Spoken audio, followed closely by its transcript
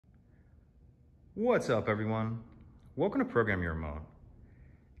What's up, everyone? Welcome to Program Your Remote.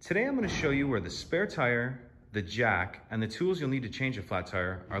 Today I'm going to show you where the spare tire, the jack, and the tools you'll need to change a flat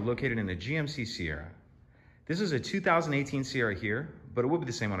tire are located in the GMC Sierra. This is a 2018 Sierra here, but it will be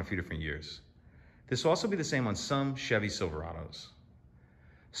the same on a few different years. This will also be the same on some Chevy Silverados.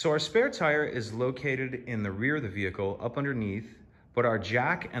 So our spare tire is located in the rear of the vehicle, up underneath, but our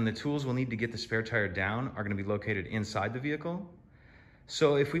jack and the tools we'll need to get the spare tire down are going to be located inside the vehicle.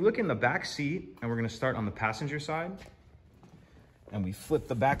 So if we look in the back seat, and we're going to start on the passenger side, and we flip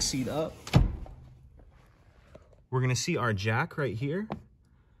the back seat up, we're going to see our jack right here.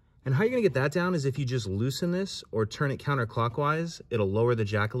 And how you're going to get that down is if you just loosen this or turn it counterclockwise, it'll lower the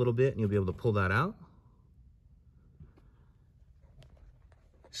jack a little bit and you'll be able to pull that out.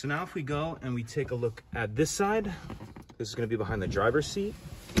 So now if we go and we take a look at this side, this is going to be behind the driver's seat,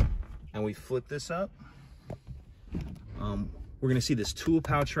 and we flip this up. We're going to see this tool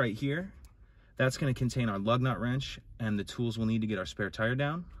pouch right here. That's going to contain our lug nut wrench and the tools we'll need to get our spare tire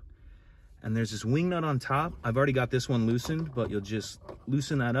down. And there's this wing nut on top. I've already got this one loosened, but you'll just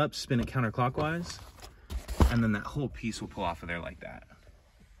loosen that up, spin it counterclockwise, and then that whole piece will pull off of there like that.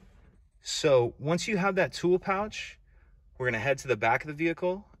 So once you have that tool pouch, we're going to head to the back of the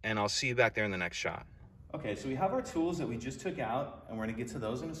vehicle, and I'll see you back there in the next shot. Okay, so we have our tools that we just took out, and we're going to get to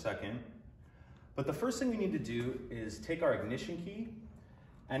those in a second. But the first thing we need to do is take our ignition key,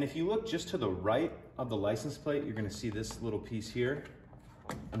 and if you look just to the right of the license plate, you're going to see this little piece here,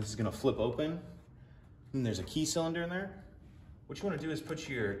 and this is going to flip open, and there's a key cylinder in there. What you want to do is put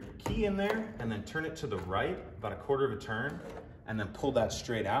your key in there and then turn it to the right about a quarter of a turn, and then pull that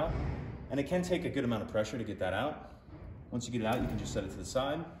straight out. And it can take a good amount of pressure to get that out. Once you get it out, you can just set it to the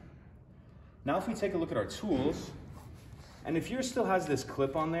side. Now if we take a look at our tools, and if yours still has this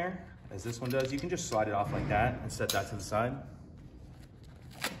clip on there, as this one does, you can just slide it off like that and set that to the side.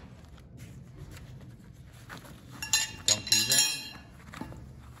 Dump these out.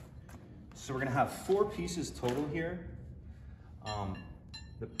 So we're gonna have 4 pieces total here.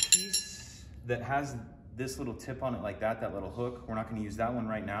 The piece that has this little tip on it like that little hook, we're not gonna use that one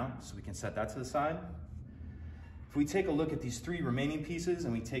right now, so we can set that to the side. If we take a look at these 3 remaining pieces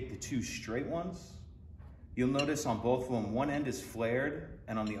and we take the 2 straight ones, you'll notice on both of them, one end is flared,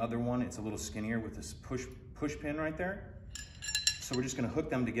 and on the other one, it's a little skinnier with this push pin right there. So we're just gonna hook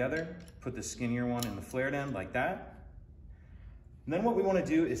them together, put the skinnier one in the flared end like that. And then what we wanna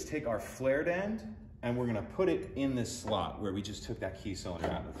do is take our flared end, and we're gonna put it in this slot where we just took that key cylinder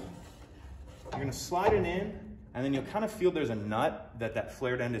out of. You're gonna slide it in, and then you'll kind of feel there's a nut that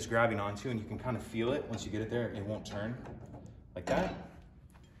flared end is grabbing onto, and you can kind of feel it. Once you get it there, it won't turn, like that.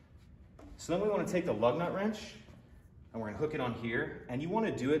 So then we want to take the lug nut wrench, and we're going to hook it on here, and you want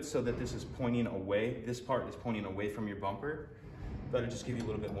to do it so that this is pointing away. This part is pointing away from your bumper. That'll just give you a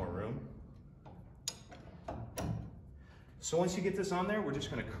little bit more room. So once you get this on there, we're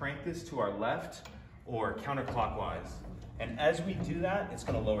just going to crank this to our left or counterclockwise. And as we do that, it's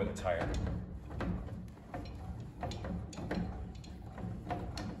going to lower the tire.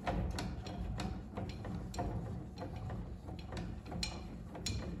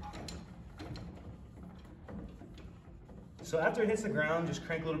 So after it hits the ground, just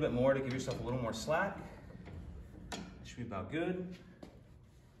crank a little bit more to give yourself a little more slack. That should be about good.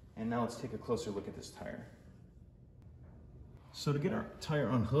 And now let's take a closer look at this tire. So to get our tire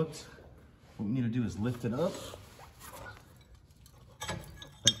unhooked, what we need to do is lift it up. And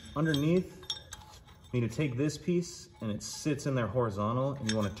underneath, we need to take this piece, and it sits in there horizontal,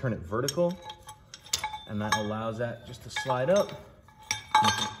 and you want to turn it vertical. And that allows that just to slide up.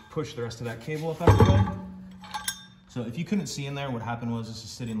 And you can push the rest of that cable up out of the way. So if you couldn't see in there, what happened was this is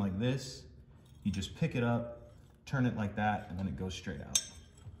sitting like this. You just pick it up, turn it like that, and then it goes straight out.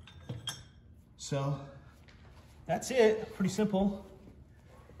 So that's it, pretty simple.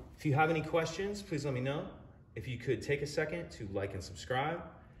 If you have any questions, please let me know. If you could take a second to like and subscribe,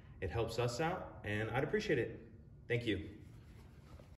 it helps us out, and I'd appreciate it. Thank you.